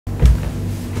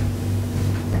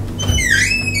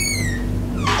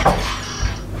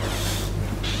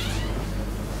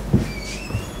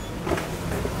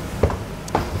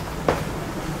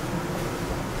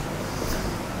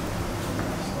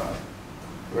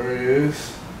There he is.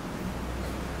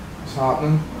 What's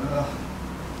happening?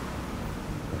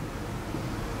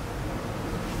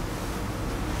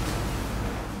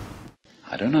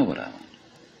 I don't know what I want.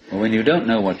 Well, when you don't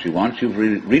know what you want, you've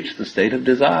reached the state of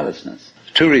desirelessness.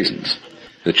 2 reasons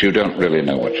that you don't really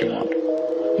know what you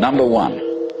want. Number 1,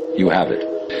 you have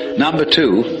it. Number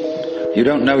 2, you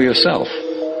don't know yourself.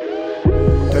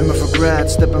 Down with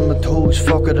regret, stepping my toes,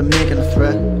 fuck it, I'm making a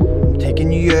threat. I'm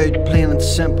taking you out, plain and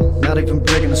simple, not even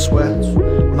breaking a sweat.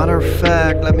 Matter of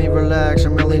fact, let me relax,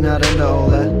 I'm really not into all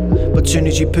that. But soon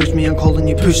as you push me, I'm calling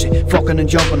you pussy, fucking and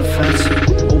jumping the fence.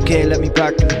 Okay, let me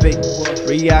back to the beat.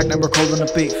 React, now we're calling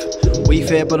it beef. We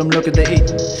fair, but I'm looking to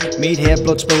eat. Meathead,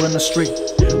 blood spill in the street.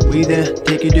 We there,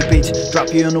 take you to beats.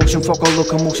 Drop you an ocean, fuck all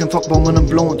locomotion. Fuck bombing and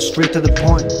blowing, straight to the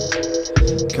point.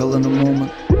 Killing the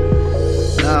moment.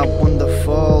 Not one to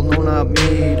fall, no not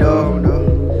me, dog.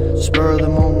 Spur of the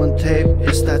moment tape,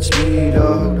 it's that speed,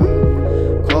 dog.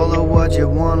 Call it what you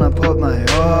want, I put my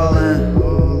all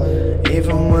in.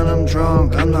 Even when I'm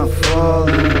drunk, I'm not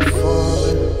falling.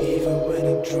 Even when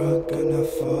I'm drunk, I'm not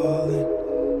falling.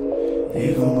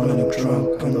 Even when I'm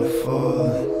drunk, I'm not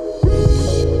falling.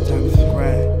 Time with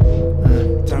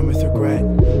regret. Time with regret.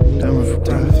 Time with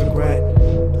regret. Time with regret.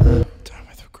 Time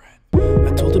with regret.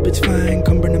 I told her it's fine,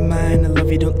 come bring to mine. I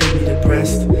love you, don't leave me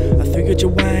depressed. I threw you your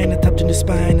wine, I tapped in your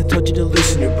spine. I told you to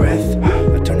loosen your breath.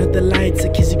 I turned out the lights, I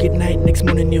kiss you goodnight. Next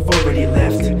morning you've already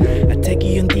left. I take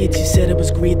you on dates, you said it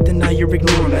was great, then now you're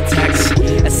ignoring my texts.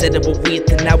 I said it would wait,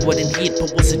 then I wouldn't hate,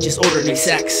 but was it just ordinary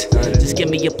sex? Just give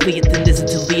me a plate, then isn't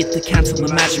too late to cancel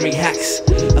imaginary hacks.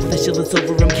 Official, it's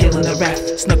over, I'm killing the rap.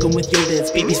 Snuck on with Yoda,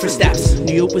 it's babies for steps.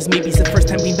 Knew it was maybe the first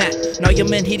time we met. Now your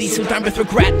man Hades so down with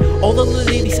regret. All the little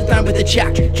ladies so down with the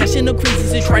jack. Catching no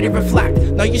crazies who try to reflect.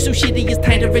 Now you're so shitty, it's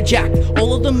time to reject.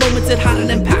 All of the moments that had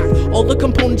an impact. All the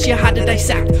components you had to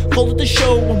dissect. Call it the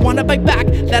show and wanna bite back.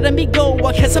 Letting me go,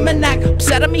 I'll kiss him a neck.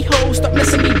 Upset at me ho, stop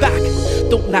missing me back.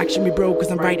 Don't lecture me bro, cause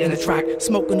I'm right in the track.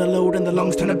 Smoking a load and the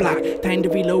lungs turning black. Time to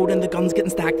reload and the gun's getting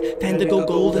stacked. Time to go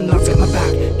gold and knocks at my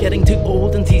back. Getting too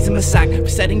old and teasing my sack.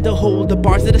 Resetting to hold the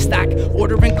bars that are stack.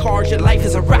 Ordering cars, your life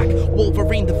is a rack.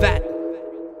 Wolverine the vet.